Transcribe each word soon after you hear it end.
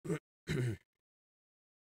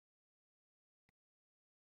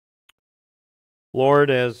Lord,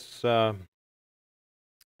 as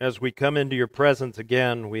we come into your presence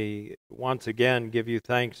again, we once again give you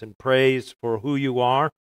thanks and praise for who you are.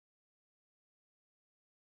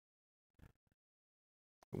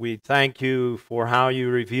 We thank you for how you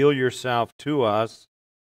reveal yourself to us.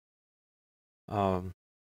 Um,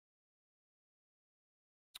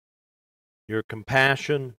 your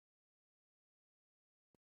compassion,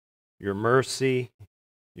 your mercy,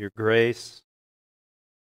 your grace.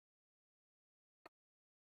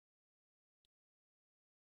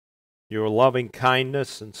 Your loving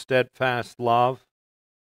kindness and steadfast love,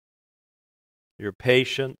 your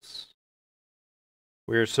patience.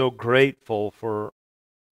 We are so grateful for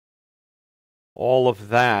all of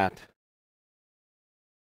that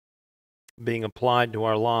being applied to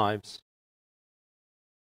our lives.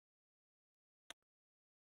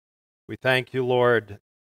 We thank you, Lord,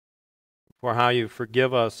 for how you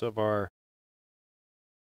forgive us of our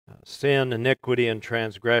sin, iniquity, and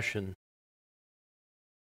transgression.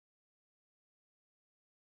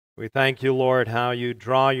 We thank you, Lord, how you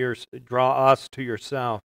draw us to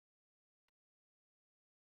yourself.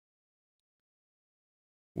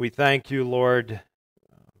 We thank you, Lord,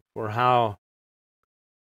 for how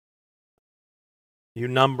you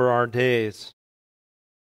number our days,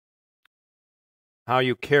 how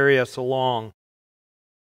you carry us along.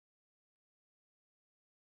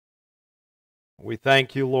 We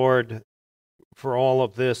thank you, Lord, for all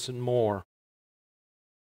of this and more.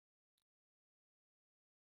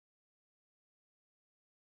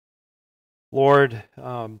 Lord,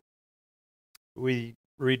 we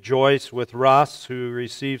rejoice with Russ, who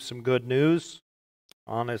received some good news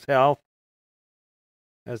on his health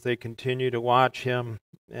as they continue to watch him.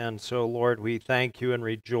 And so, Lord, we thank you and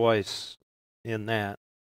rejoice in that.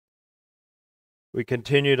 We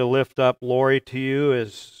continue to lift up Lori to you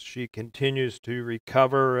as she continues to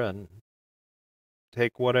recover and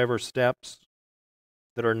take whatever steps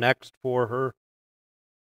that are next for her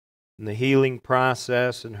in the healing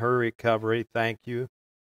process and her recovery. Thank you.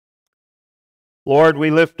 Lord, we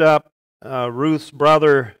lift up Ruth's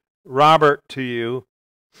brother Robert to you.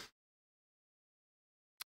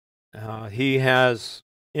 He has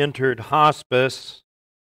entered hospice.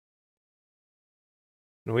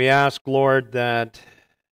 And we ask, Lord, that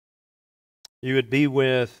you would be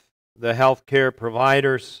with the healthcare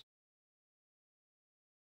providers,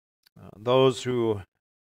 those who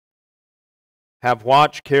have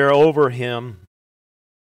watch care over him,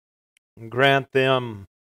 and grant them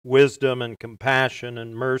wisdom and compassion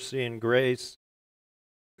and mercy and grace,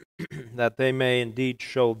 that they may indeed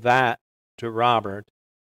show that to Robert,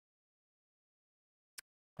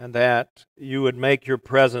 and that you would make your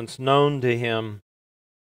presence known to him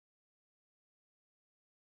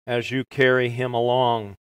as you carry him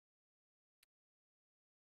along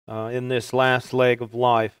in this last leg of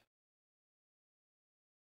life.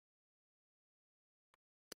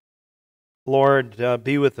 Lord,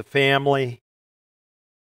 be with the family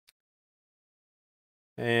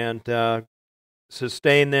and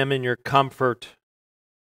sustain them in your comfort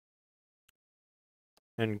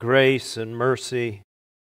and grace and mercy.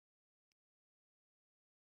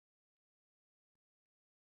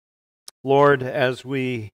 Lord, as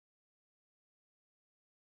we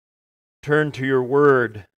turn to your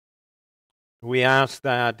word, we ask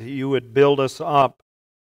that you would build us up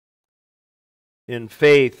in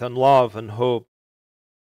faith and love and hope.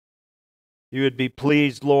 You would be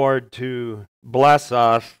pleased, Lord, to bless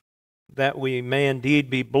us, that we may indeed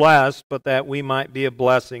be blessed, but that we might be a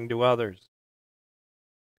blessing to others.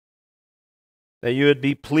 That you would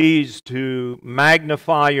be pleased to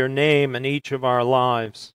magnify your name in each of our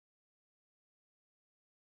lives.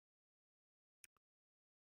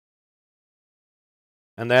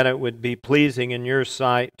 And that it would be pleasing in your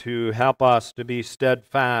sight to help us to be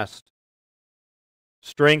steadfast,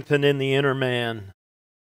 strengthened in the inner man,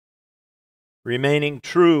 remaining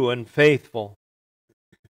true and faithful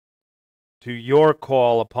to your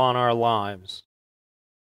call upon our lives.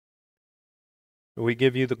 We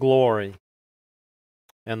give you the glory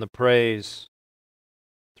and the praise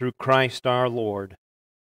through Christ our Lord.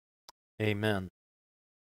 Amen.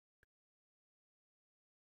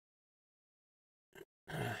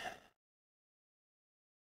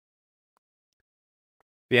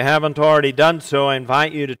 If you haven't already done so, I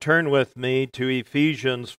invite you to turn with me to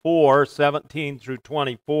Ephesians 4:17 through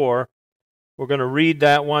 24. We're going to read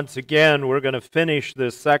that once again. We're going to finish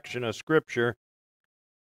this section of Scripture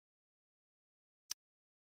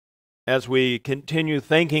as we continue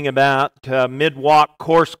thinking about mid-walk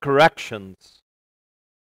course corrections.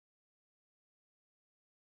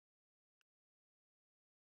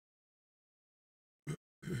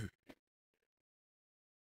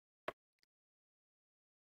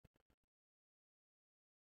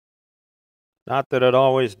 Not that it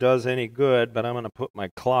always does any good, but I'm going to put my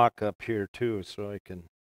clock up here too so I can...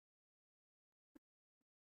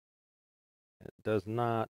 It does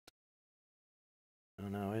not... Oh,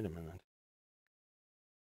 no, wait a minute.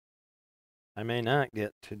 I may not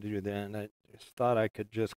get to do that. I just thought I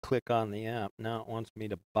could just click on the app. Now it wants me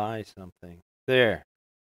to buy something. There.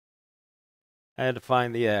 I had to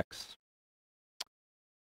find the X.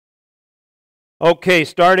 Okay,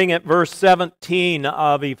 starting at verse 17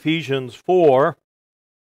 of Ephesians 4,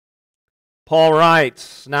 Paul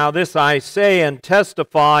writes, "Now this I say and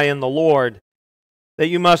testify in the Lord, that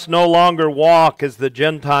you must no longer walk as the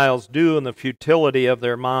Gentiles do in the futility of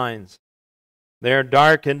their minds. They are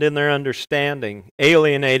darkened in their understanding,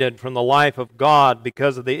 alienated from the life of God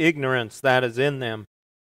because of the ignorance that is in them,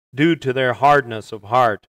 due to their hardness of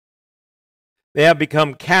heart. They have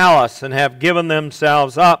become callous and have given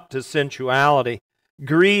themselves up to sensuality,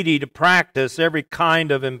 greedy to practice every kind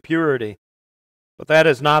of impurity. But that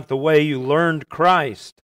is not the way you learned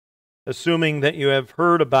Christ, assuming that you have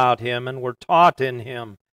heard about Him and were taught in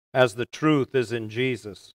Him, as the truth is in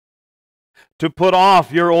Jesus. To put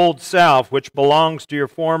off your old self, which belongs to your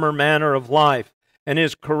former manner of life, and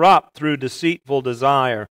is corrupt through deceitful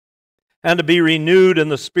desire, and to be renewed in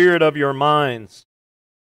the spirit of your minds,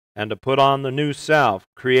 and to put on the new self,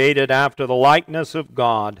 created after the likeness of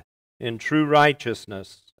God, in true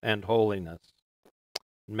righteousness and holiness."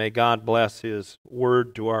 May God bless His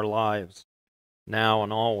word to our lives, now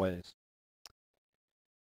and always.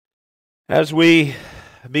 As we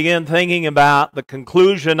begin thinking about the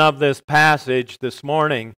conclusion of this passage this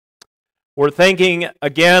morning, we're thinking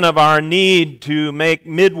again of our need to make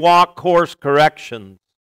mid-walk course corrections.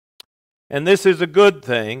 And this is a good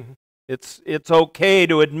thing. It's okay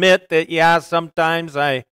to admit that, yeah, sometimes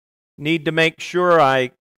I need to make sure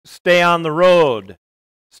I stay on the road,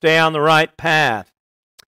 stay on the right path.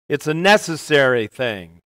 It's a necessary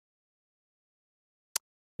thing.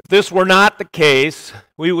 If this were not the case,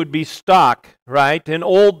 we would be stuck, right, in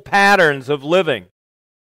old patterns of living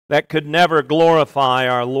that could never glorify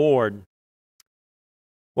our Lord.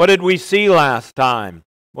 What did we see last time?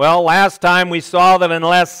 Well, last time we saw that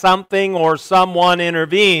unless something or someone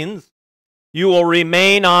intervenes, you will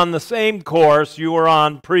remain on the same course you were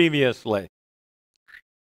on previously.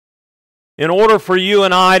 In order for you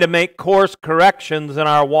and I to make course corrections in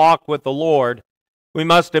our walk with the Lord, we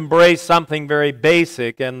must embrace something very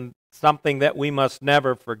basic and something that we must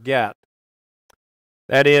never forget.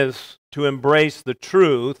 That is, to embrace the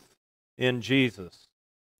truth in Jesus.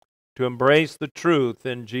 To embrace the truth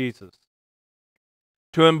in Jesus.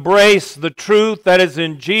 To embrace the truth that is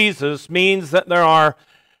in Jesus means that there are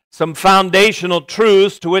some foundational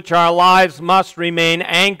truths to which our lives must remain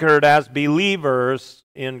anchored as believers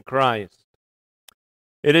in Christ.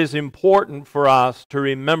 It is important for us to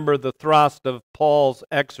remember the thrust of Paul's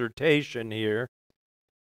exhortation here.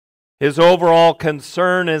 His overall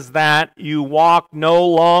concern is that you walk no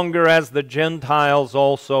longer as the Gentiles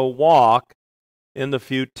also walk, in the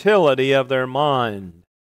futility of their mind.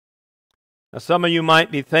 Now, some of you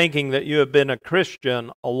might be thinking that you have been a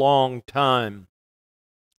Christian a long time.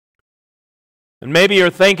 And maybe you're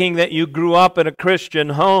thinking that you grew up in a Christian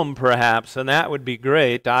home, perhaps, and that would be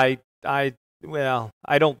great. I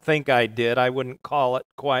don't think I did. I wouldn't call it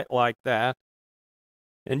quite like that.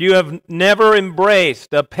 And you have never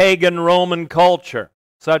embraced a pagan Roman culture,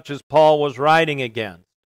 such as Paul was writing against.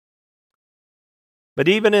 But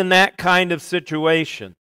even in that kind of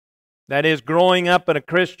situation, that is, growing up in a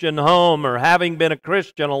Christian home or having been a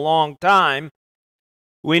Christian a long time,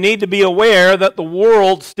 we need to be aware that the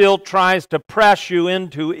world still tries to press you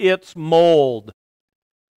into its mold.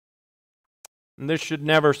 And this should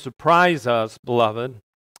never surprise us, beloved.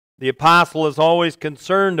 The apostle is always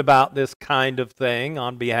concerned about this kind of thing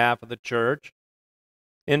on behalf of the church.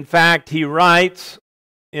 In fact, he writes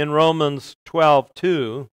in Romans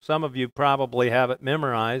 12:2, some of you probably have it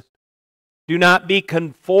memorized, "Do not be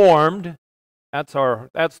conformed," that's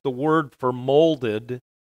the word for molded,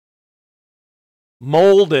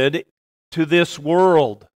 molded to this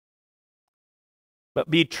world, but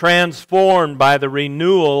be transformed by the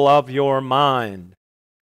renewal of your mind,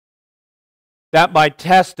 that by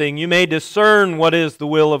testing you may discern what is the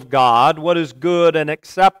will of God, what is good and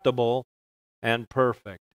acceptable and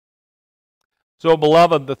perfect. So,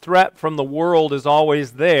 beloved, the threat from the world is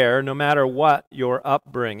always there, no matter what your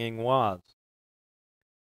upbringing was.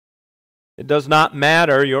 It does not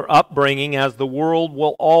matter your upbringing, as the world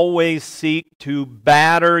will always seek to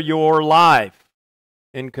batter your life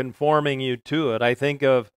in conforming you to it. I think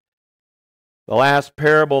of the last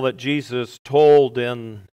parable that Jesus told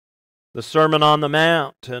in the Sermon on the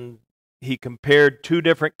Mount, and he compared two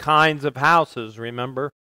different kinds of houses,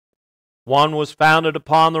 remember? One was founded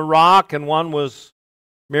upon the rock, and one was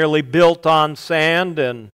merely built on sand.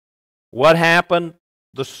 And what happened?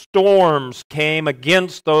 The storms came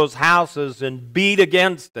against those houses and beat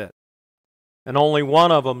against it. And only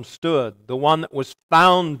one of them stood, the one that was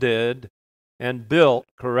founded and built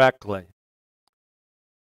correctly.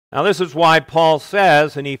 Now this is why Paul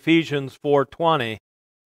says in Ephesians 4:20,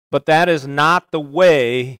 but that is not the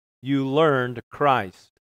way you learned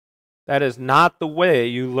Christ. That is not the way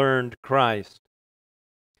you learned Christ.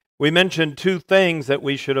 We mentioned two things that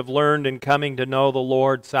we should have learned in coming to know the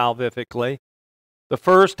Lord salvifically. The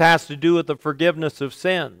first has to do with the forgiveness of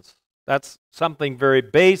sins. That's something very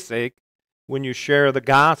basic when you share the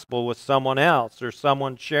gospel with someone else or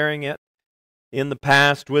someone sharing it in the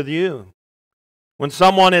past with you. When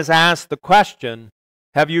someone is asked the question,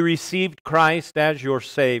 have you received Christ as your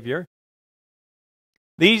Savior?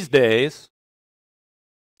 These days,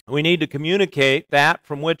 we need to communicate that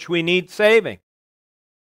from which we need saving.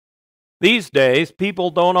 These days,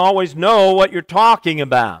 people don't always know what you're talking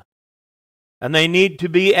about. And they need to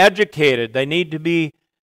be educated. They need to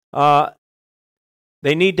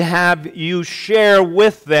have you share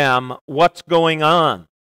with them what's going on,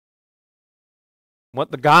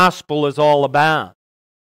 what the gospel is all about.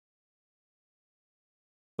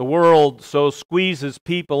 The world so squeezes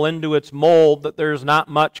people into its mold that there's not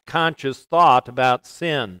much conscious thought about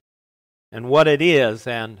sin and what it is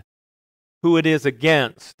and who it is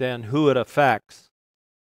against and who it affects.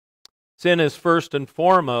 Sin is first and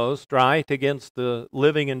foremost, right, against the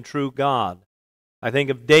living and true God. I think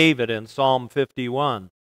of David in Psalm 51.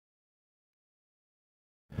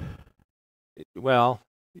 Well,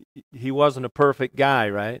 he wasn't a perfect guy,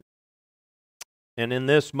 right? And in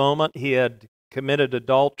this moment, he had committed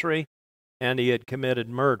adultery and he had committed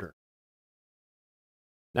murder.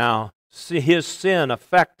 Now, his sin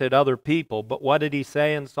affected other people, but what did he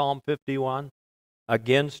say in Psalm 51?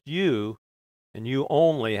 Against you, and you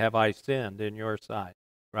only have I sinned in your sight,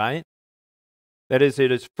 right? That is,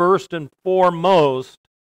 it is first and foremost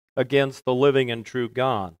against the living and true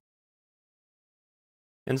God.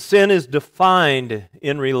 And sin is defined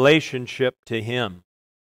in relationship to Him.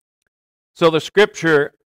 So the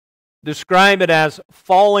Scripture describe it as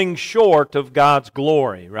falling short of God's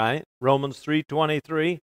glory, right? Romans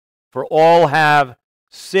 3:23, for all have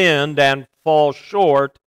sinned and fall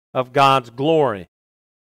short of God's glory.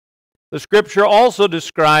 The Scripture also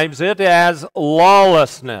describes it as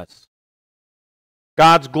lawlessness.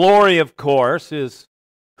 God's glory, of course, is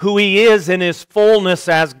who He is in His fullness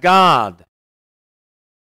as God.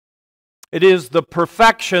 It is the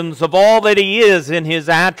perfections of all that He is in His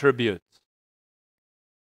attributes.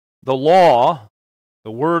 The law,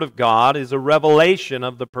 the Word of God, is a revelation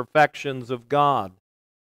of the perfections of God.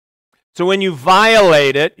 So when you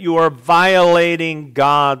violate it, you are violating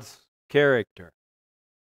God's character,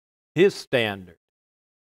 His standard.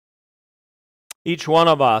 Each one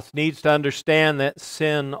of us needs to understand that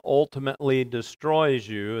sin ultimately destroys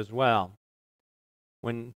you as well.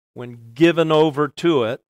 When given over to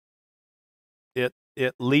it,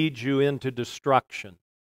 it leads you into destruction.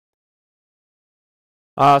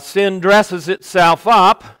 Sin dresses itself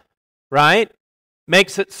up, right?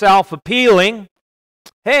 Makes itself appealing.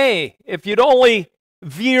 Hey, if you'd only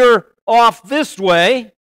veer off this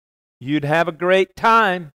way, you'd have a great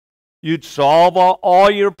time. You'd solve all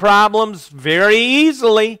your problems very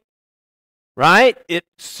easily, right? It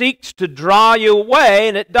seeks to draw you away,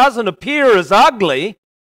 and it doesn't appear as ugly.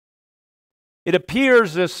 It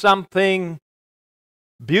appears as something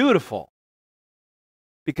beautiful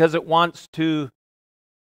because it wants to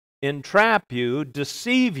entrap you,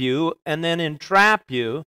 deceive you, and then entrap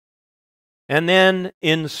you, and then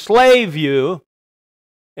enslave you,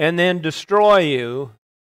 and then destroy you,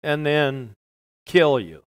 and then kill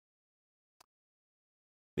you.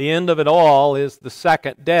 The end of it all is the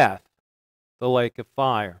second death, the lake of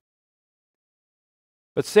fire.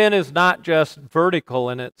 But sin is not just vertical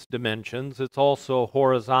in its dimensions, it's also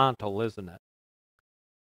horizontal, isn't it?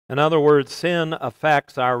 In other words, sin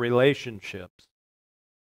affects our relationships.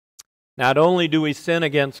 Not only do we sin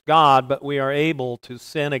against God, but we are able to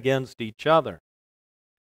sin against each other.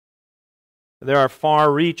 There are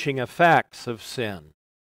far-reaching effects of sin.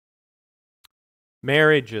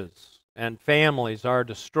 Marriages and families are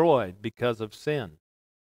destroyed because of sin.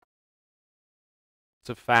 It's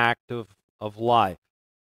a fact of life.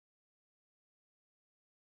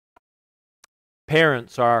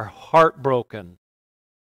 Parents are heartbroken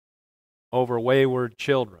over wayward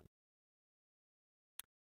children.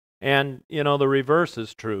 And, you know, the reverse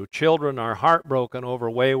is true. Children are heartbroken over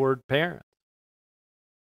wayward parents.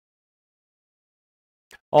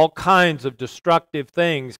 All kinds of destructive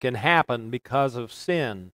things can happen because of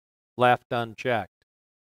sin left unchecked,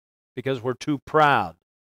 because we're too proud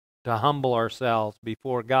to humble ourselves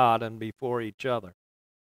before God and before each other.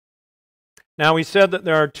 Now, we said that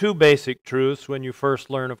there are two basic truths when you first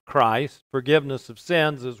learn of Christ. Forgiveness of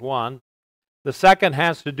sins is one. The second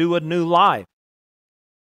has to do with new life.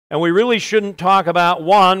 And we really shouldn't talk about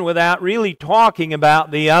one without really talking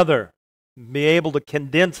about the other. Be able to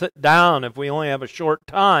condense it down if we only have a short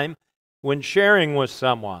time when sharing with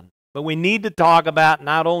someone. But we need to talk about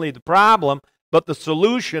not only the problem, but the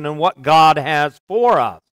solution and what God has for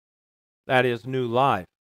us. That is new life.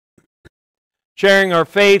 Sharing our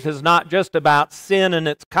faith is not just about sin and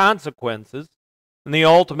its consequences, and the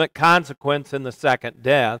ultimate consequence in the second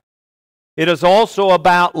death. It is also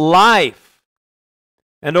about life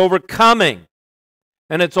and overcoming,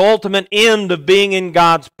 and its ultimate end of being in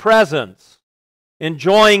God's presence,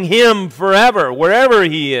 enjoying Him forever, wherever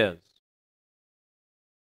He is.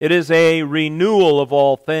 It is a renewal of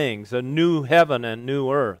all things, a new heaven and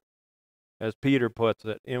new earth, as Peter puts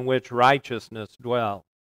it, in which righteousness dwells.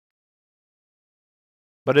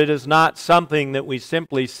 But it is not something that we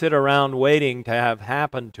simply sit around waiting to have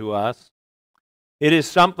happen to us. It is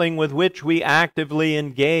something with which we actively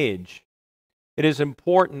engage. It is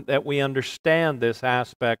important that we understand this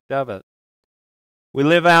aspect of it. We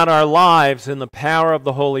live out our lives in the power of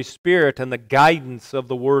the Holy Spirit and the guidance of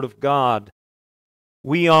the Word of God.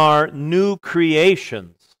 We are new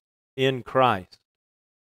creations in Christ.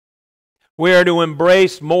 We are to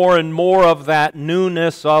embrace more and more of that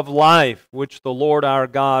newness of life which the Lord our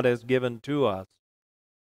God has given to us.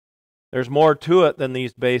 There's more to it than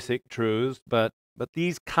these basic truths, but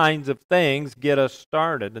these kinds of things get us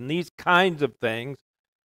started. And these kinds of things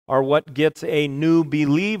are what gets a new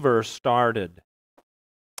believer started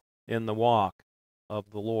in the walk of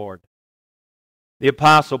the Lord. The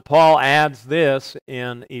Apostle Paul adds this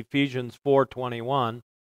in Ephesians 4:21,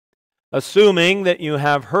 assuming that you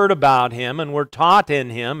have heard about Him and were taught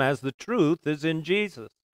in Him as the truth is in Jesus.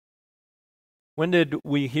 When did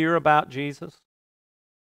we hear about Jesus?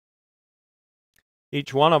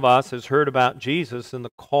 Each one of us has heard about Jesus in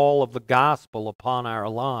the call of the gospel upon our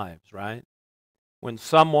lives, right? When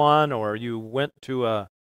someone, or you went to a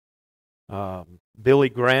Billy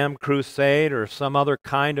Graham crusade or some other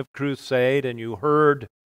kind of crusade and you heard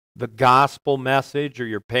the gospel message, or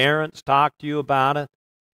your parents talked to you about it,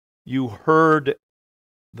 you heard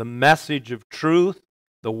the message of truth,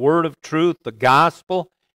 the word of truth, the gospel,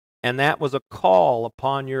 and that was a call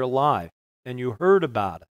upon your life, and you heard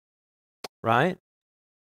about it, right?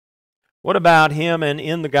 What about Him and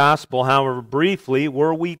in the gospel, however briefly,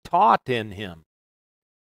 were we taught in Him?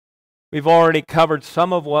 We've already covered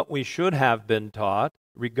some of what we should have been taught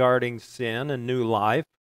regarding sin and new life,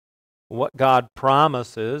 what God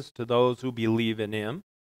promises to those who believe in Him.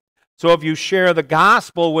 So if you share the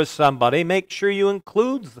gospel with somebody, make sure you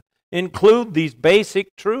include these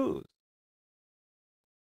basic truths.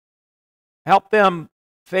 Help them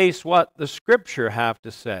face what the Scripture have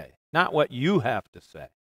to say, not what you have to say.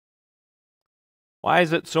 Why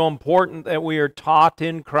is it so important that we are taught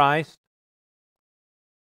in Christ?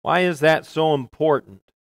 Why is that so important?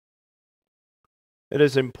 It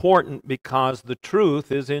is important because the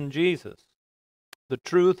truth is in Jesus. The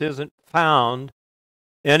truth isn't found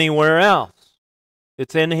anywhere else.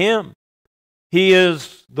 It's in Him. He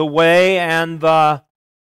is the way and the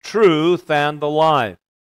truth and the life.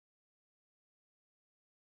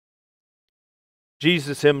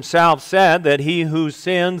 Jesus Himself said that he who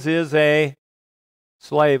sins is a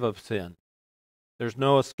slave of sin. There's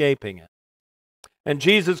no escaping it. And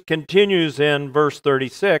Jesus continues in verse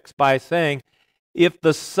 36 by saying, if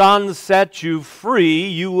the Son sets you free,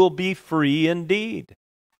 you will be free indeed.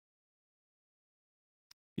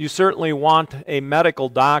 You certainly want a medical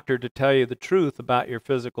doctor to tell you the truth about your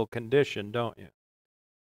physical condition, don't you?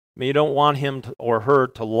 I mean, you don't want him or her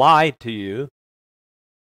to lie to you.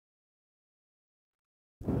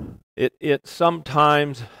 It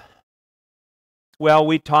sometimes, well,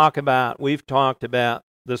 we've talked about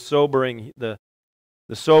the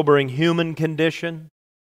sobering human condition.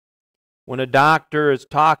 When a doctor is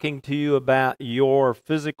talking to you about your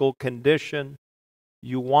physical condition,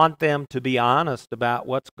 you want them to be honest about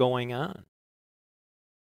what's going on.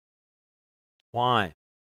 Why?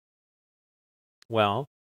 Well,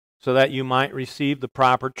 so that you might receive the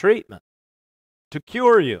proper treatment to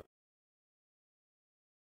cure you.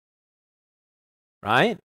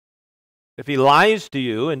 Right? If he lies to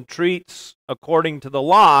you and treats according to the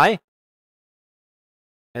lie,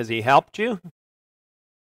 has he helped you?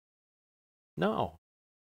 No.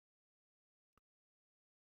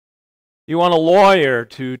 You want a lawyer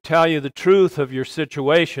to tell you the truth of your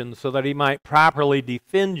situation so that he might properly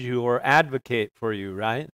defend you or advocate for you,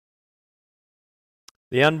 right?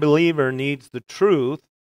 The unbeliever needs the truth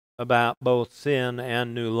about both sin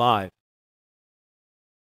and new life.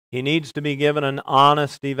 He needs to be given an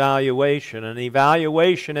honest evaluation, an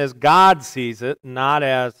evaluation as God sees it, not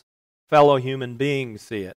as fellow human beings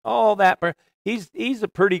see it. Oh, he's a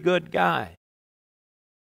pretty good guy.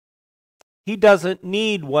 He doesn't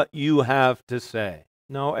need what you have to say.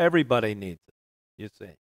 No, everybody needs it, you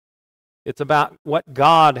see. It's about what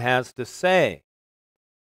God has to say,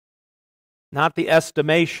 not the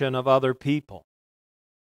estimation of other people.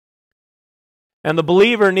 And the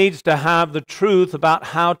believer needs to have the truth about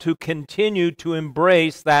how to continue to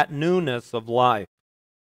embrace that newness of life.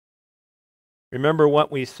 Remember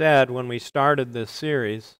what we said when we started this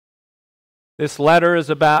series. This letter is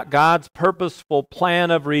about God's purposeful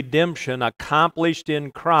plan of redemption accomplished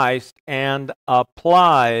in Christ and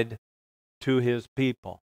applied to His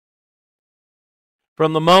people.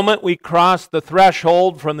 From the moment we cross the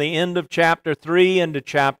threshold from the end of chapter 3 into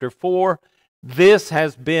chapter 4, this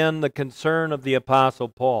has been the concern of the Apostle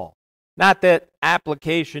Paul. Not that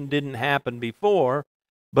application didn't happen before,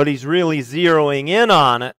 but he's really zeroing in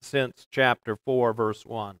on it since chapter 4, verse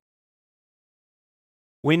 1.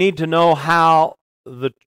 We need to know how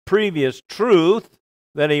the previous truth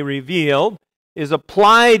that he revealed is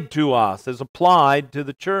applied to us, is applied to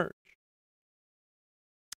the church.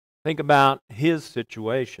 Think about his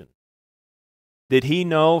situation. Did he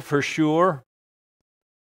know for sure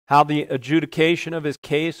how the adjudication of his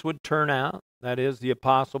case would turn out? That is, the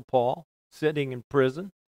Apostle Paul sitting in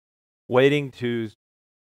prison, waiting to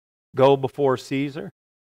go before Caesar.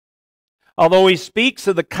 Although he speaks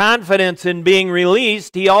of the confidence in being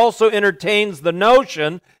released, he also entertains the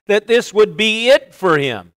notion that this would be it for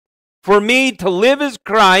him. For me to live is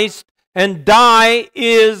Christ and die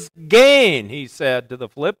is gain, he said to the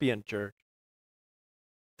Philippian church.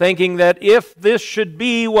 Thinking that if this should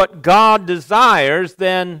be what God desires,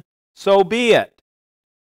 then so be it.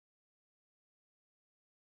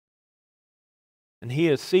 And he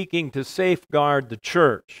is seeking to safeguard the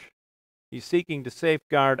church. He's seeking to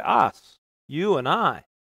safeguard us, you and I.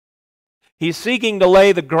 He's seeking to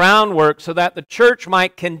lay the groundwork so that the church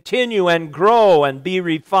might continue and grow and be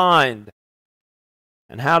refined.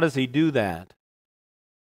 And how does he do that?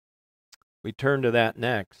 We turn to that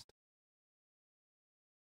next.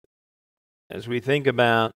 As we think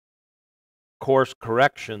about course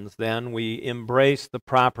corrections, then, we embrace the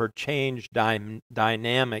proper change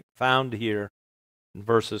dynamic found here in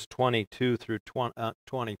verses 22 through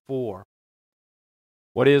 24.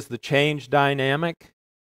 What is the change dynamic?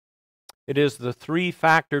 It is the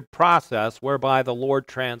three-factored process whereby the Lord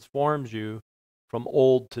transforms you from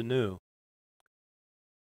old to new.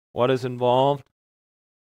 What is involved?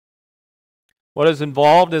 What is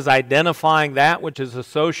involved is identifying that which is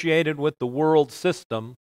associated with the world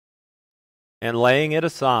system and laying it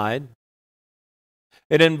aside.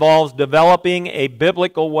 It involves developing a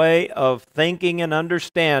biblical way of thinking and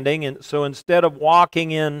understanding. And so instead of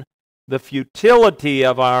walking in the futility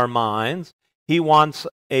of our minds, he wants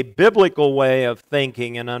a biblical way of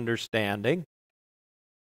thinking and understanding.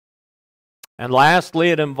 And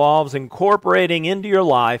lastly, it involves incorporating into your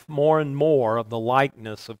life more and more of the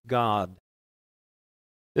likeness of God.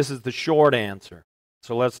 This is the short answer.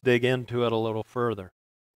 So let's dig into it a little further.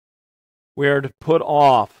 We are to put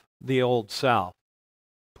off the old self.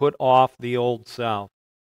 Put off the old self.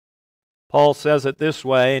 Paul says it this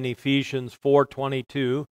way in Ephesians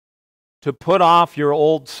 4:22, to put off your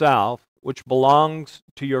old self, which belongs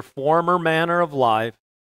to your former manner of life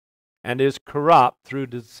and is corrupt through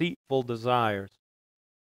deceitful desires.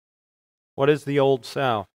 What is the old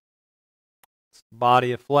self? It's the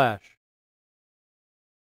body of flesh.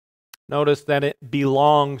 Notice that it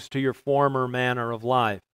belongs to your former manner of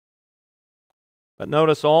life. But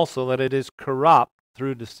notice also that it is corrupt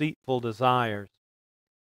through deceitful desires.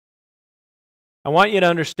 I want you to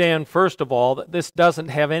understand, first of all, that this doesn't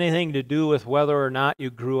have anything to do with whether or not you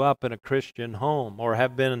grew up in a Christian home or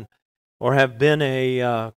have been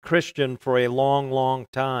a Christian for a long, long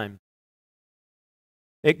time.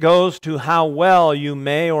 It goes to how well you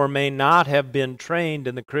may or may not have been trained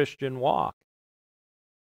in the Christian walk.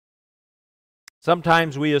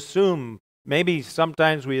 Sometimes we assume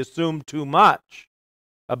too much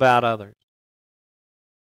about others.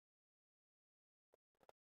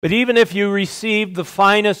 But even if you receive the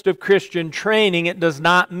finest of Christian training, it does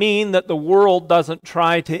not mean that the world doesn't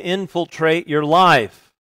try to infiltrate your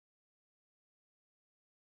life.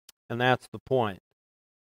 And that's the point.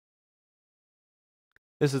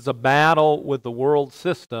 This is a battle with the world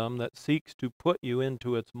system that seeks to put you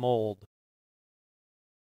into its mold.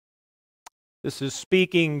 This is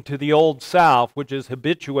speaking to the old self, which is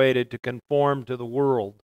habituated to conform to the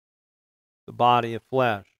world, the body of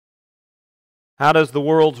flesh. How does the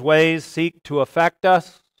world's ways seek to affect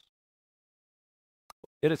us?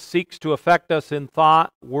 It seeks to affect us in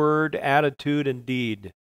thought, word, attitude, and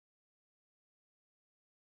deed.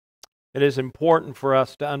 It is important for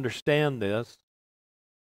us to understand this.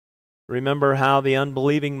 Remember how the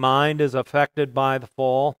unbelieving mind is affected by the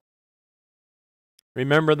fall.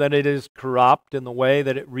 Remember that it is corrupt in the way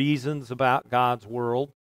that it reasons about God's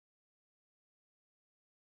world.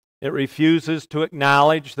 It refuses to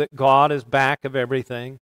acknowledge that God is back of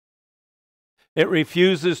everything. It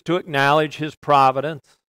refuses to acknowledge His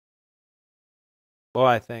providence. Boy,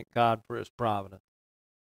 I thank God for His providence.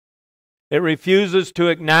 It refuses to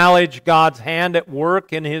acknowledge God's hand at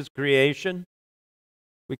work in His creation.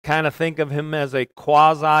 We kind of think of Him as a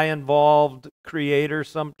quasi-involved creator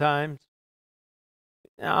sometimes.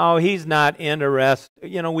 No, He's not interested.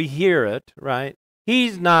 You know, we hear it, right?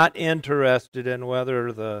 He's not interested in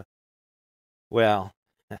whether well,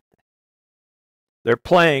 they're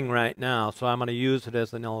playing right now, so I'm going to use it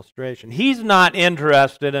as an illustration. He's not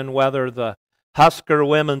interested in whether the Husker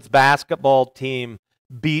women's basketball team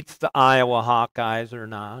beats the Iowa Hawkeyes or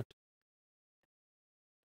not.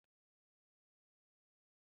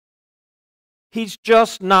 He's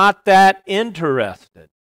just not that interested.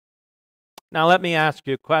 Now let me ask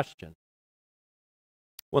you a question.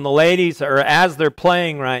 When the ladies are, as they're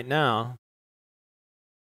playing right now,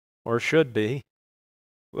 or should be,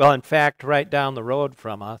 well, in fact, right down the road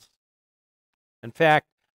from us. In fact,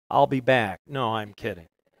 I'll be back. No, I'm kidding.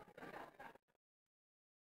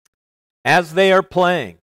 As they are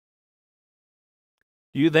playing,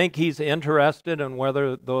 do you think He's interested in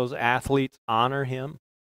whether those athletes honor Him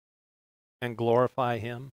and glorify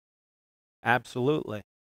Him? Absolutely.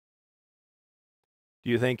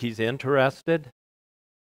 Do you think He's interested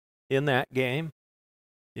in that game?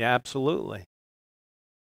 Yeah, absolutely.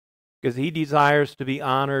 Because He desires to be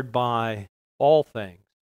honored by all things.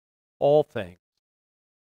 All things.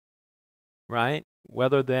 Right?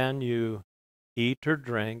 Whether then you eat or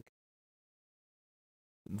drink,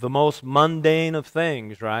 the most mundane of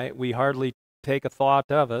things, right? We hardly take a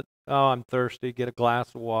thought of it. Oh, I'm thirsty, get a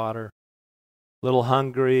glass of water. A little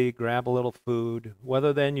hungry, grab a little food.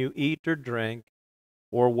 Whether then you eat or drink,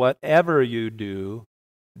 or whatever you do,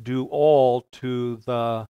 do all to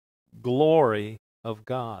the glory of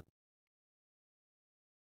God.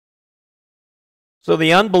 So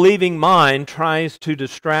the unbelieving mind tries to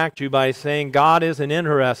distract you by saying God isn't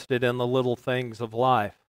interested in the little things of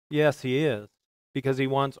life. Yes, He is, because He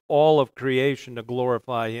wants all of creation to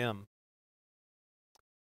glorify Him.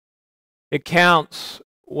 It counts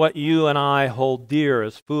what you and I hold dear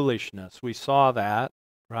as foolishness. We saw that,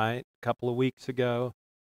 right, a couple of weeks ago.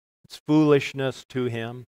 It's foolishness to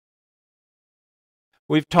Him.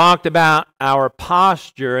 We've talked about our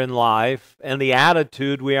posture in life and the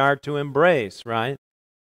attitude we are to embrace, right?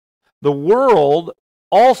 The world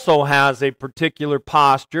also has a particular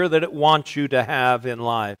posture that it wants you to have in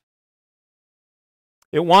life.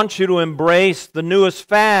 It wants you to embrace the newest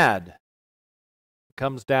fad that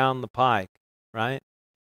comes down the pike, right?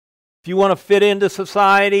 If you want to fit into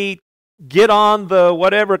society, get on the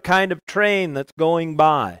whatever kind of train that's going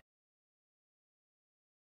by.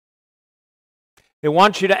 It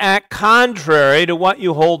wants you to act contrary to what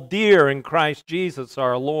you hold dear in Christ Jesus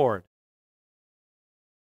our Lord.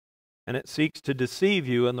 And it seeks to deceive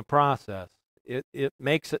you in the process. It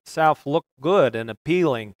makes itself look good and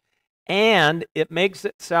appealing, and it makes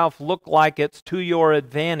itself look like it's to your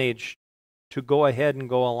advantage to go ahead and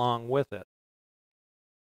go along with it.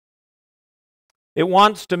 It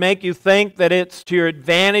wants to make you think that it's to your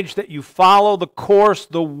advantage that you follow the course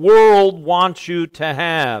the world wants you to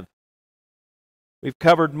have. We've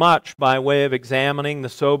covered much by way of examining the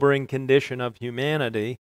sobering condition of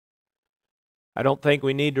humanity. I don't think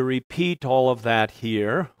we need to repeat all of that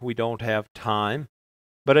here. We don't have time.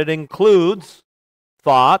 But it includes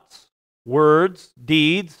thoughts, words,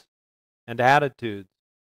 deeds, and attitudes.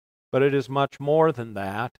 But it is much more than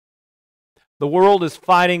that. The world is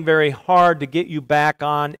fighting very hard to get you back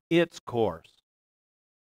on its course.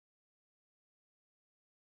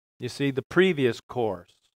 You see, the previous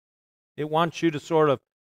course. It wants you to sort of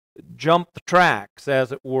jump the tracks,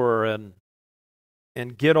 as it were,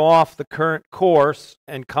 and get off the current course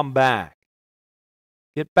and come back.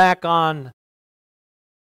 Get back on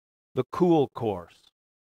the cool course.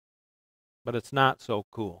 But it's not so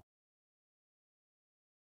cool.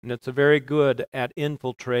 And it's very good at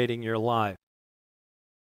infiltrating your life.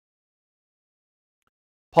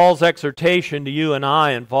 Paul's exhortation to you and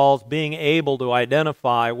I involves being able to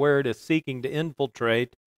identify where it is seeking to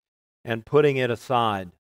infiltrate and putting it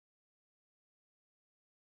aside.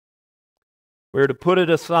 We're to put it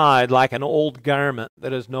aside like an old garment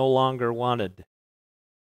that is no longer wanted.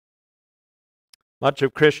 Much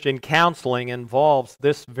of Christian counseling involves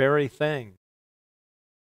this very thing.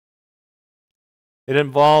 It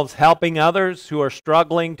involves helping others who are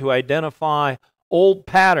struggling to identify old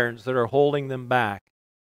patterns that are holding them back.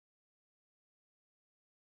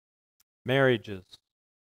 Marriages,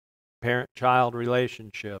 parent-child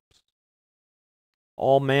relationships,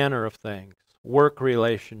 all manner of things, work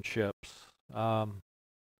relationships,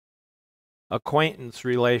 acquaintance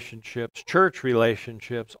relationships, church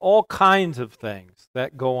relationships, all kinds of things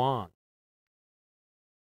that go on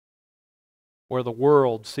where the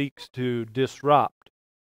world seeks to disrupt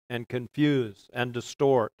and confuse and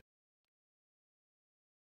distort.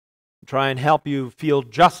 Try and help you feel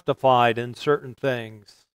justified in certain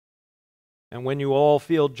things. And when you all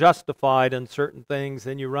feel justified in certain things,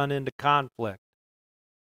 then you run into conflict.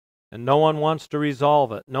 And no one wants to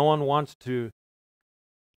resolve it. No one wants to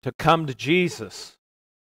come to Jesus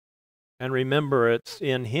and remember it's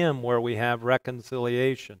in Him where we have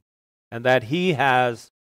reconciliation, and that He has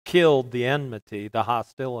killed the enmity, the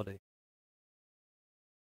hostility.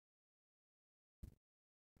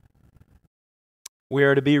 We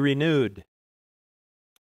are to be renewed.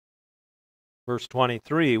 Verse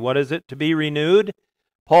 23, what is it to be renewed?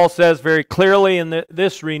 Paul says very clearly,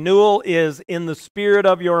 this renewal is in the spirit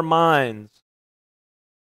of your minds.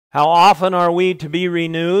 How often are we to be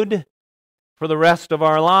renewed? For the rest of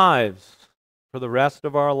our lives. For the rest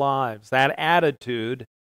of our lives. That attitude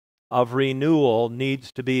of renewal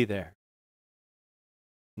needs to be there.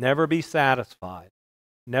 Never be satisfied.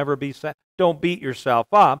 Never be Don't beat yourself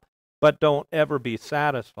up, but don't ever be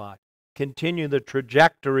satisfied. Continue the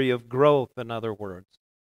trajectory of growth, in other words.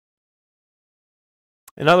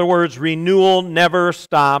 In other words, renewal never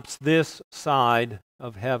stops this side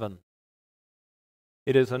of heaven.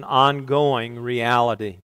 It is an ongoing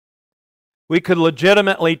reality. We could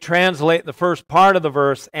legitimately translate the first part of the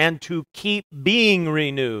verse, and to keep being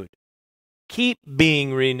renewed. Keep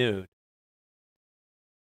being renewed.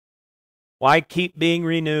 Why keep being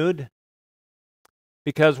renewed?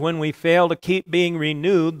 Because when we fail to keep being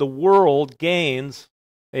renewed, the world gains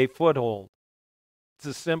a foothold. It's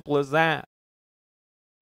as simple as that.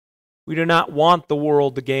 We do not want the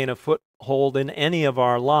world to gain a foothold in any of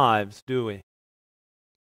our lives, do we?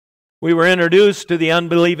 We were introduced to the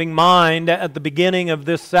unbelieving mind at the beginning of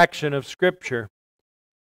this section of Scripture.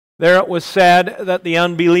 There it was said that the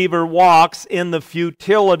unbeliever walks in the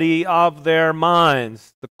futility of their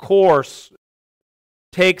minds. The course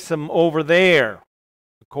takes them over there,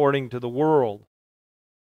 according to the world.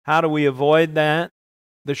 How do we avoid that?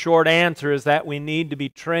 The short answer is that we need to be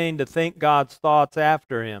trained to think God's thoughts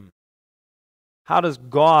after Him. How does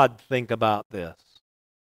God think about this?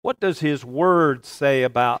 What does His Word say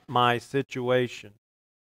about my situation?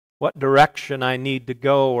 What direction I need to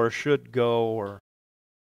go or should go or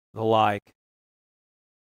the like?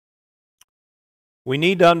 We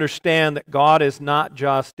need to understand that God is not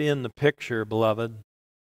just in the picture, beloved.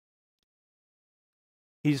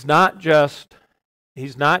 He's not just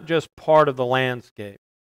part of the landscape.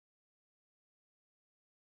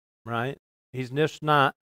 Right? He's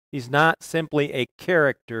not simply a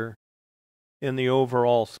character in the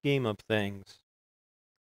overall scheme of things.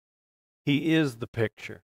 He is the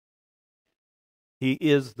picture. He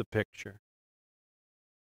is the picture.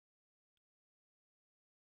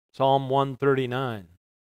 Psalm 139.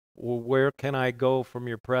 Well, where can I go from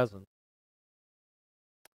your presence?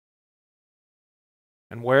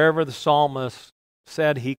 And wherever the psalmist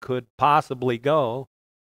said he could possibly go,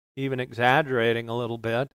 even exaggerating a little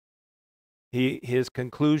bit, his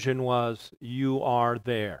conclusion was, you are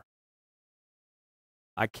there.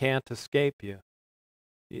 I can't escape you.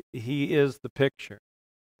 He is the picture.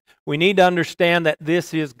 We need to understand that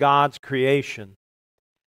this is God's creation.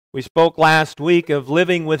 We spoke last week of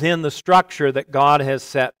living within the structure that God has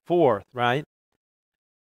set forth, right?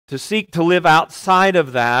 To seek to live outside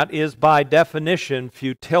of that is by definition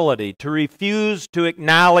futility. To refuse to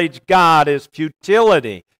acknowledge God is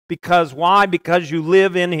futility. Because why? Because you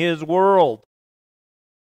live in His world.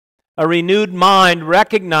 A renewed mind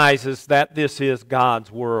recognizes that this is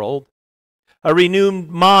God's world. A renewed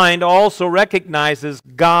mind also recognizes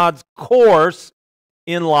God's course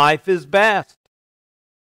in life is best.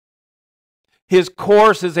 His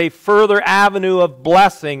course is a further avenue of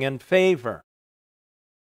blessing and favor.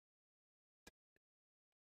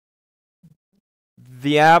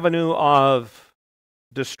 The avenue of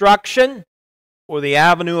destruction or the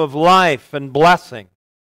avenue of life and blessing.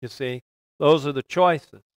 You see, those are the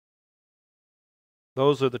choices.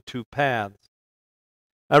 Those are the two paths.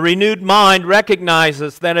 A renewed mind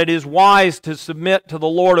recognizes that it is wise to submit to the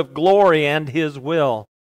Lord of glory and His will.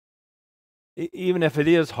 Even if it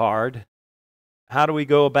is hard, how do we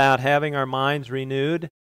go about having our minds renewed?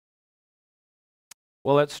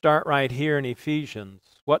 Well, let's start right here in Ephesians.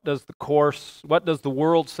 What does the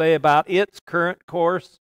world say about its current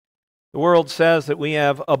course? The world says that we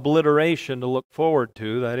have obliteration to look forward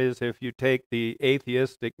to. That is, if you take the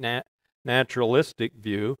atheistic, naturalistic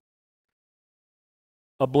view,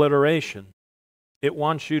 obliteration. It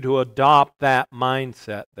wants you to adopt that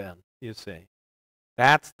mindset then, you see.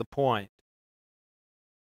 That's the point.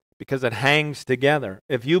 Because it hangs together.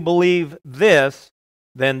 If you believe this,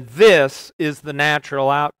 then this is the natural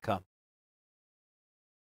outcome.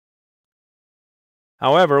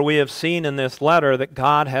 However, we have seen in this letter that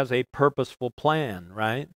God has a purposeful plan,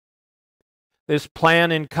 right? This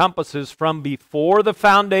plan encompasses from before the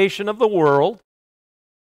foundation of the world,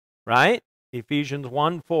 right? Ephesians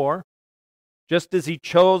 1:4. Just as He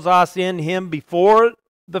chose us in Him before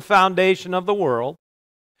the foundation of the world,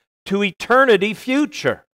 to eternity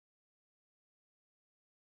future.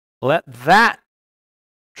 Let that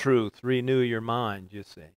truth renew your mind, you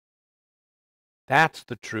see. That's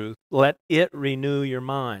the truth. Let it renew your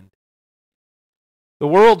mind. The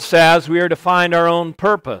world says we are to find our own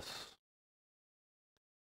purpose.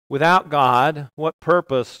 Without God, what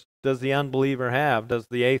purpose does the unbeliever have? Does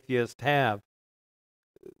the atheist have?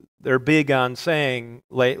 They're big on saying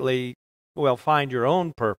lately, well, find your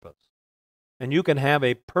own purpose. And you can have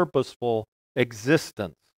a purposeful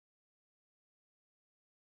existence.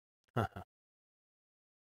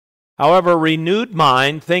 However, a renewed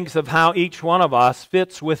mind thinks of how each one of us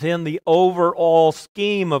fits within the overall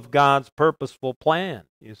scheme of God's purposeful plan,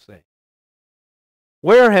 you see.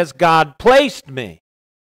 Where has God placed me?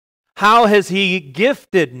 How has He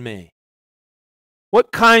gifted me?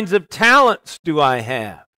 What kinds of talents do I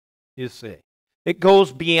have? You see, it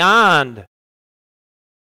goes beyond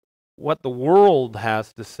what the world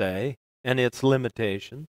has to say and its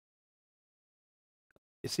limitations.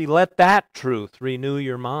 You see, let that truth renew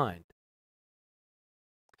your mind.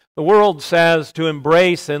 The world says to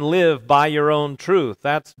embrace and live by your own truth.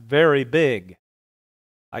 That's very big.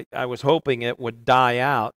 I was hoping it would die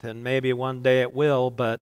out, and maybe one day it will,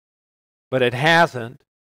 but it hasn't.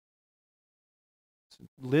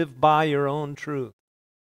 Live by your own truth.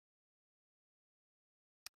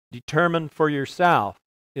 Determine for yourself,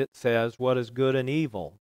 it says, what is good and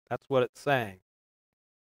evil. That's what it's saying.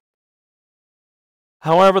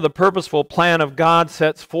 However, the purposeful plan of God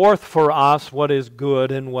sets forth for us what is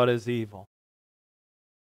good and what is evil.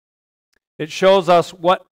 It shows us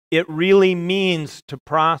what it really means to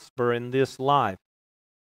prosper in this life.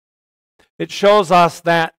 It shows us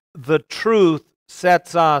that the truth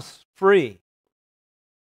sets us free.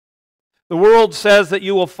 The world says that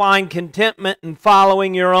you will find contentment in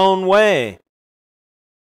following your own way.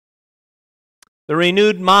 The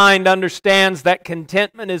renewed mind understands that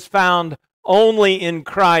contentment is found only in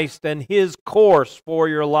Christ and His course for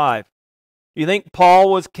your life. Do you think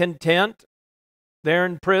Paul was content there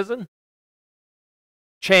in prison?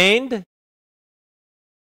 Chained?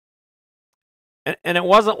 And it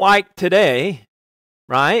wasn't like today,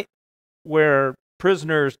 right? Where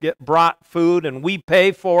prisoners get brought food and we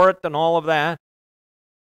pay for it and all of that.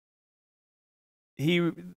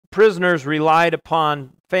 Prisoners relied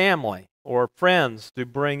upon family or friends to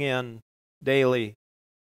bring in daily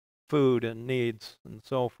food and needs and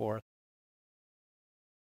so forth.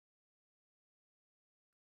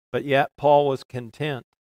 But yet Paul was content.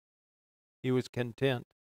 He was content.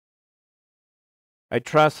 I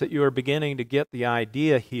trust that you are beginning to get the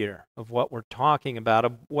idea here of what we're talking about,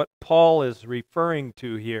 of what Paul is referring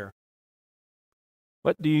to here.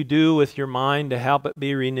 What do you do with your mind to help it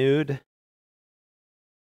be renewed?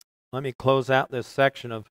 Let me close out this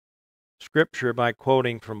section of Scripture by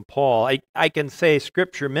quoting from Paul. I can say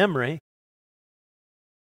Scripture memory.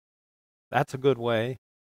 That's a good way.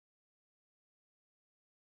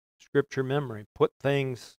 Scripture memory. Put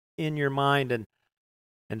things in your mind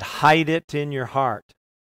and hide it in your heart,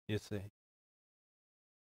 you see.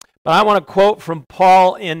 But I want to quote from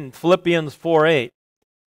Paul in Philippians 4:8.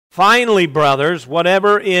 Finally, brothers,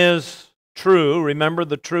 whatever is true, remember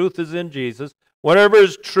the truth is in Jesus, whatever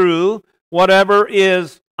is true, whatever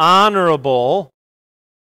is honorable,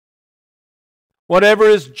 whatever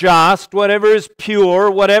is just, whatever is pure,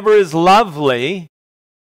 whatever is lovely,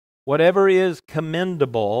 whatever is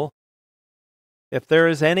commendable, if there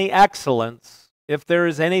is any excellence, if there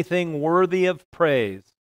is anything worthy of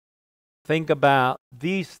praise, think about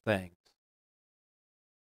these things.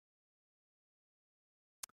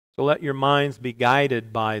 So let your minds be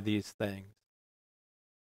guided by these things.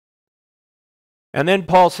 And then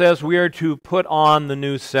Paul says we are to put on the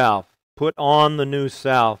new self. Put on the new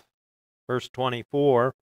self. Verse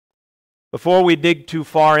 24. Before we dig too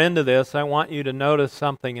far into this, I want you to notice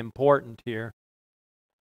something important here.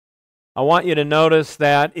 I want you to notice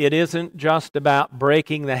that it isn't just about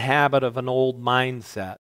breaking the habit of an old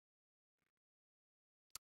mindset.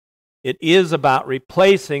 It is about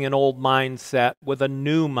replacing an old mindset with a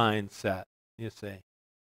new mindset, you see.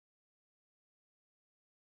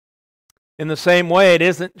 In the same way, it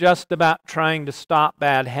isn't just about trying to stop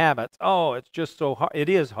bad habits. Oh, it's just so hard. It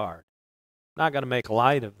is hard. I'm not going to make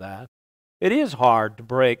light of that. It is hard to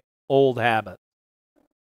break old habits.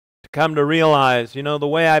 To come to realize, the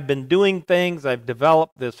way I've been doing things, I've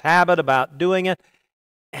developed this habit about doing it,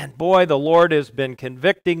 and boy, the Lord has been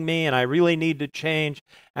convicting me, and I really need to change,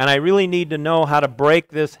 and I really need to know how to break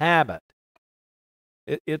this habit.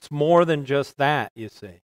 It's more than just that, you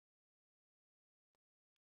see.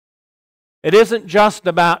 It isn't just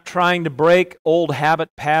about trying to break old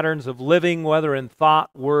habit patterns of living, whether in thought,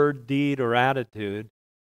 word, deed, or attitude.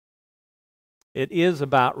 It is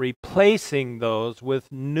about replacing those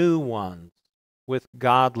with new ones, with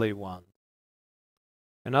godly ones.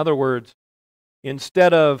 In other words,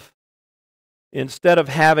 instead of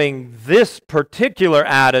having this particular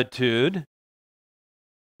attitude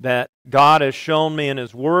that God has shown me in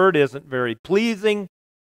His Word isn't very pleasing,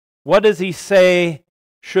 what does He say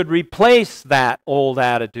should replace that old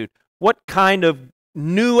attitude? What kind of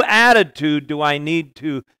new attitude do I need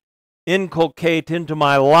to inculcate into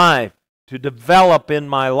my life, to develop in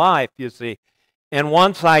my life, you see? And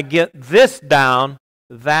once I get this down,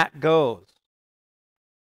 that goes.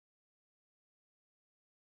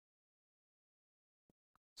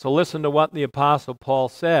 So listen to what the Apostle Paul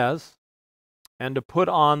says, and to put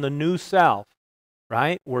on the new self,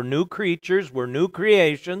 right? We're new creatures, we're new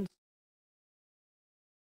creations.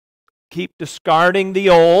 Keep discarding the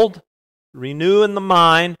old, renew in the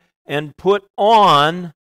mind, and put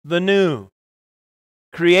on the new,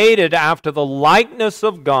 created after the likeness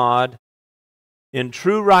of God in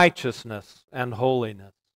true righteousness and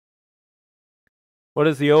holiness. What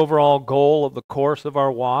is the overall goal of the course of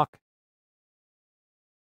our walk?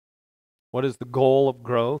 What is the goal of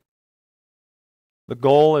growth? The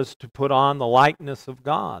goal is to put on the likeness of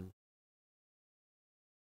God.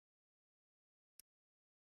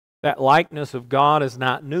 That likeness of God is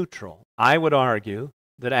not neutral. I would argue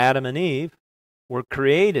that Adam and Eve were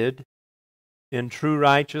created in true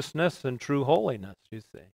righteousness and true holiness, you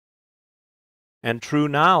see, and true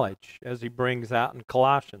knowledge, as he brings out in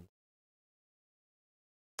Colossians.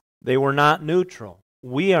 They were not neutral.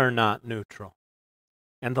 We are not neutral.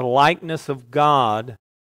 And the likeness of God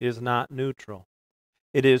is not neutral.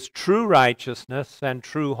 It is true righteousness and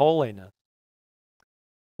true holiness.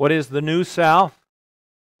 What is the new self?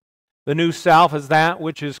 The new self is that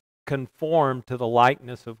which is conformed to the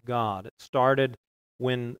likeness of God. It started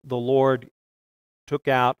when the Lord took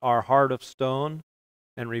out our heart of stone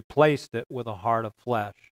and replaced it with a heart of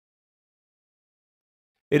flesh.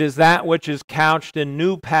 It is that which is couched in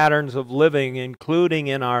new patterns of living, including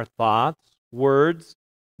in our thoughts, words,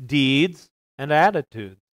 deeds, and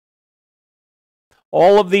attitudes.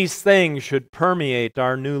 All of these things should permeate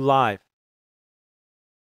our new life.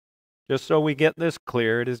 Just so we get this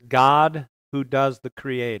clear, it is God who does the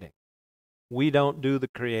creating. We don't do the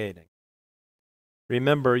creating.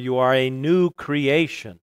 Remember, you are a new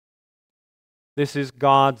creation. This is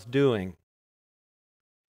God's doing.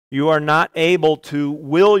 You are not able to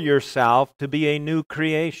will yourself to be a new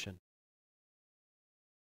creation.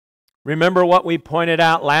 Remember what we pointed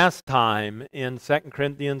out last time in 2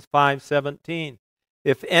 Corinthians 5:17.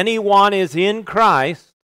 If anyone is in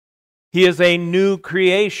Christ, he is a new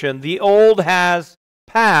creation. The old has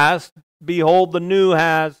passed. Behold, the new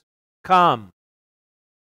has come.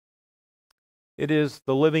 It is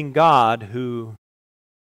the living God who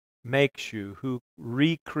makes you, who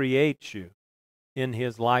recreates you in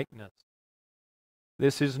His likeness.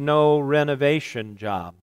 This is no renovation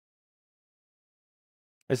job.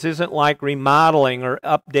 This isn't like remodeling or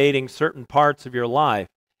updating certain parts of your life.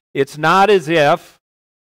 It's not as if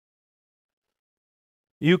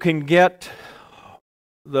you can get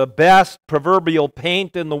the best proverbial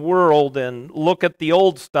paint in the world and look at the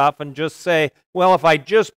old stuff and just say, well, if I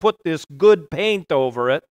just put this good paint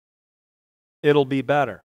over it, it'll be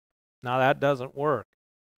better. Now that doesn't work.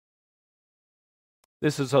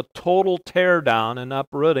 This is a total teardown and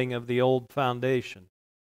uprooting of the old foundation.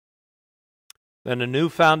 Then a new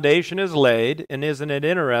foundation is laid, and isn't it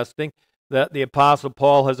interesting? that the Apostle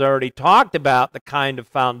Paul has already talked about the kind of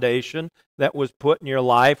foundation that was put in your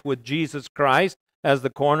life with Jesus Christ as the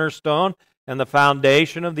cornerstone and the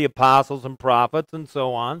foundation of the apostles and prophets and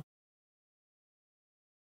so on.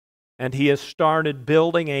 And he has started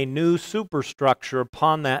building a new superstructure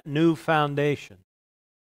upon that new foundation.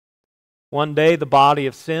 One day the body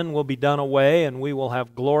of sin will be done away and we will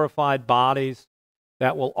have glorified bodies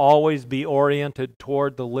that will always be oriented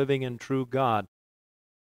toward the living and true God.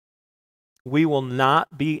 We will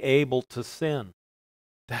not be able to sin.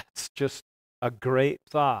 That's just a great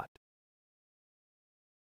thought.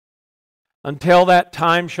 Until that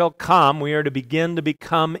time shall come, we are to begin to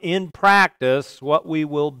become in practice what we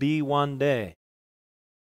will be one day.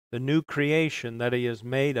 The new creation that He has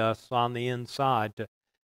made us on the inside.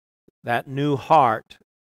 That new heart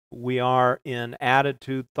we are in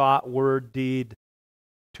attitude, thought, word, deed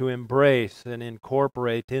to embrace and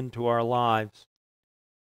incorporate into our lives.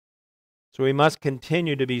 So we must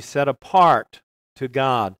continue to be set apart to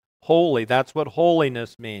God. Holy, that's what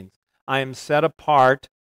holiness means. I am set apart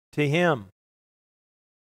to Him.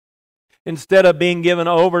 Instead of being given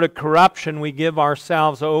over to corruption, we give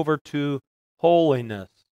ourselves over to holiness.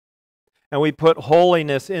 And we put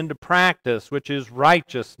holiness into practice, which is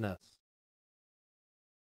righteousness.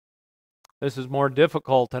 This is more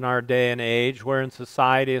difficult in our day and age, wherein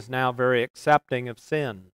society is now very accepting of sin.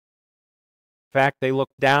 In fact, they look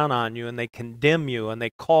down on you and they condemn you and they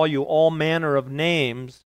call you all manner of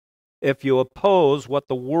names if you oppose what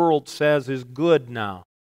the world says is good now.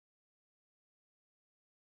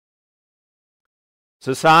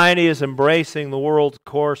 Society is embracing the world's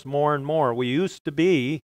course more and more. We used to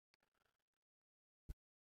be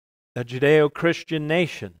a Judeo-Christian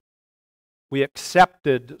nation. We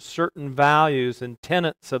accepted certain values and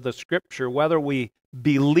tenets of the Scripture, whether we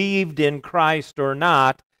believed in Christ or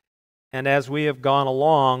not. And as we have gone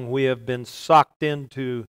along, we have been sucked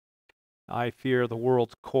into, I fear, the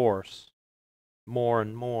world's course more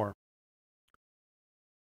and more.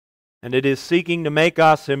 And it is seeking to make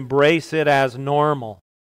us embrace it as normal.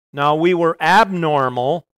 Now, we were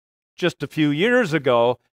abnormal just a few years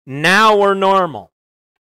ago. Now we're normal.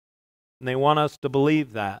 And they want us to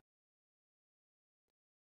believe that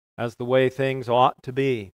as the way things ought to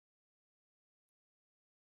be.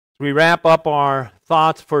 As we wrap up our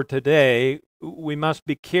thoughts for today, we must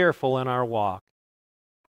be careful in our walk.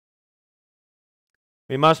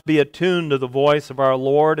 We must be attuned to the voice of our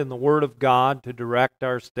Lord and the Word of God to direct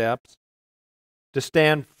our steps, to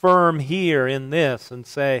stand firm here in this and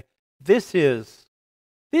say, this is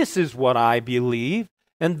what I believe,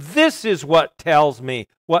 and this is what tells me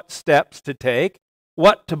what steps to take,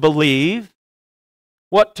 what to believe,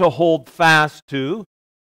 what to hold fast to,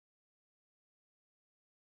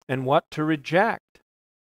 and what to reject.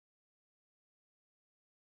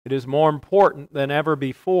 It is more important than ever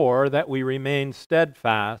before that we remain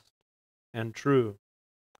steadfast and true.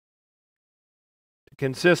 To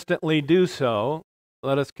consistently do so,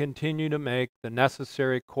 let us continue to make the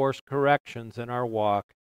necessary course corrections in our walk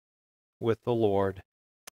with the Lord.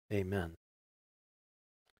 Amen.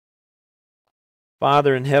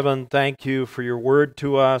 Father in heaven, thank you for your word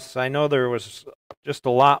to us. I know there was just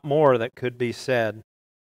a lot more that could be said,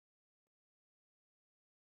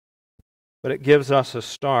 but it gives us a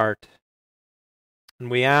start.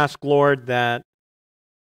 And we ask, Lord, that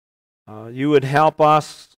you would help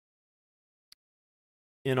us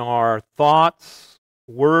in our thoughts,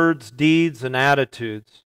 words, deeds, and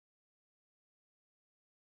attitudes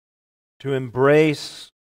to embrace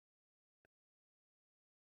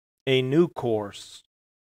a new course,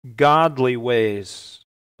 godly ways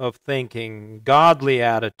of thinking, godly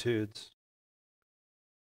attitudes,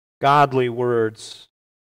 godly words,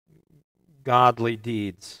 godly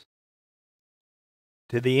deeds,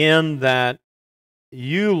 to the end that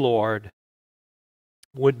you, Lord,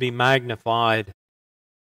 would be magnified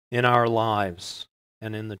in our lives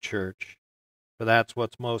and in the church. For that's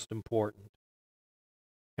what's most important.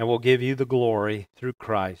 And we'll give you the glory through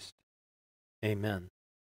Christ. Amen.